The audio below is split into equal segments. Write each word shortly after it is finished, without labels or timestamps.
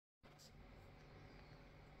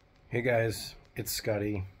Hey guys, it's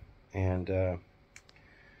Scotty, and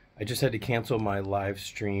I just had to cancel my live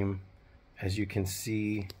stream. As you can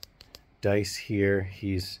see, Dice here,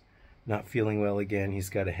 he's not feeling well again. He's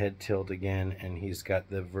got a head tilt again, and he's got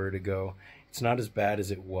the vertigo. It's not as bad as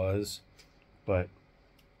it was, but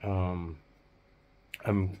I'm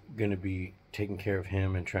going to be taking care of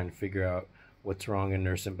him and trying to figure out what's wrong and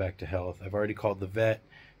nurse him back to health. I've already called the vet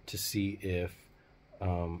to see if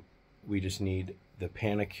we just need the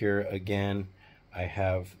Panacur again. I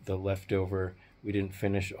have the leftover. We didn't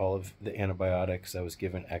finish all of the antibiotics. I was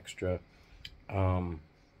given extra. I've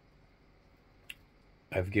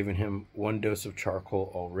given him 1 dose of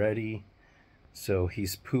charcoal already. So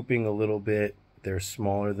he's pooping a little bit. They're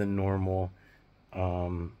smaller than normal.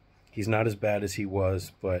 He's not as bad as he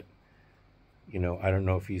was, but you know, I don't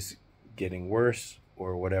know if he's getting worse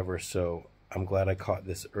or whatever. So I'm glad I caught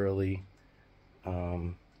this early.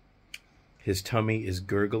 His tummy is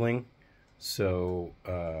gurgling, so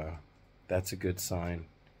that's a good sign.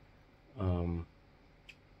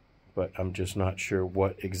 But I'm just not sure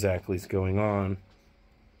what exactly is going on.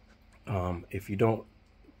 If you don't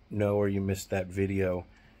know or you missed that video,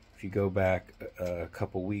 if you go back a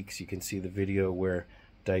couple weeks, you can see the video where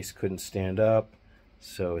Dice couldn't stand up.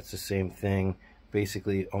 So it's the same thing,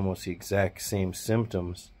 basically almost the exact same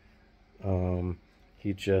symptoms.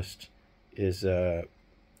 He just is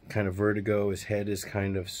kind of vertigo. His head is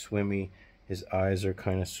kind of swimmy. His eyes are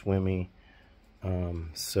kind of swimmy.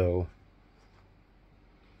 So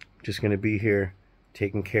just going to be here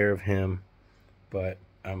taking care of him, but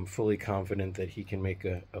I'm fully confident that he can make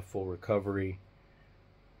a full recovery.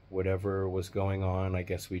 Whatever was going on, I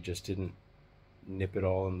guess we just didn't nip it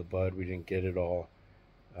all in the bud. We didn't get it all.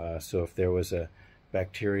 So if there was a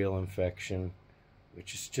bacterial infection,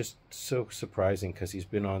 which is just so surprising because he's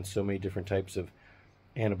been on so many different types of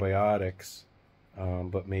antibiotics,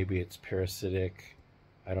 but maybe it's parasitic,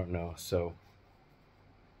 I don't know. So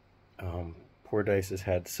poor Dice has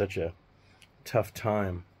had such a tough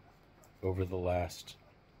time over the last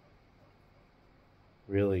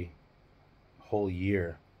really whole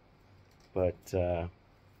year, but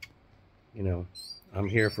you know, I'm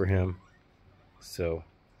here for him. So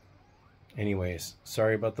anyways,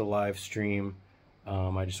 sorry about the live stream.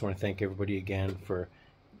 I just want to thank everybody again for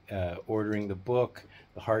ordering the book.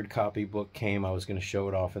 The hard copy book came. I was going to show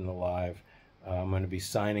it off in the live. I'm going to be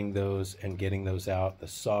signing those and getting those out. The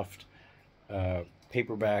soft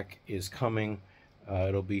paperback is coming.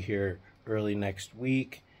 It'll be here early next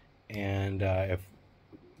week, and if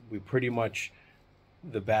we pretty much,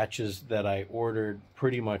 the batches that I ordered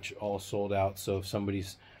pretty much all sold out. So if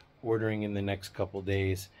somebody's ordering in the next couple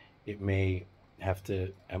days, I may have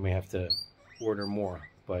to order more,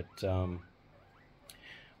 but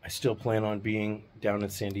I still plan on being down in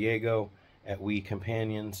San Diego at We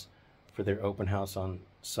Companions for their open house on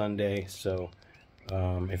Sunday. So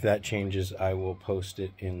if that changes, I will post it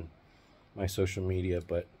in my social media.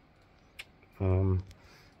 But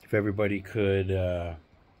if everybody could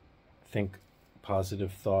think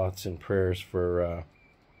positive thoughts and prayers for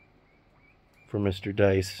Mr.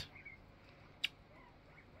 Dice.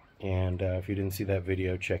 And if you didn't see that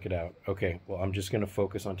video, check it out. Okay, well, I'm just going to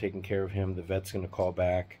focus on taking care of him. The vet's going to call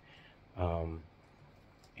back,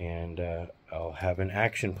 and I'll have an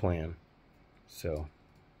action plan. So,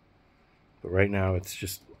 but right now it's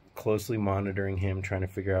just closely monitoring him, trying to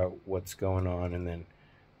figure out what's going on and then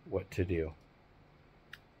what to do.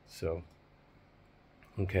 So,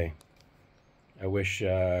 okay. I wish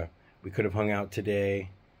we could have hung out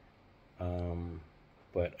today,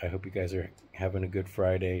 but I hope you guys are having a good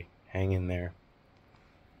Friday. Hang in there.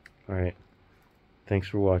 All right. Thanks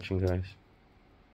for watching, guys.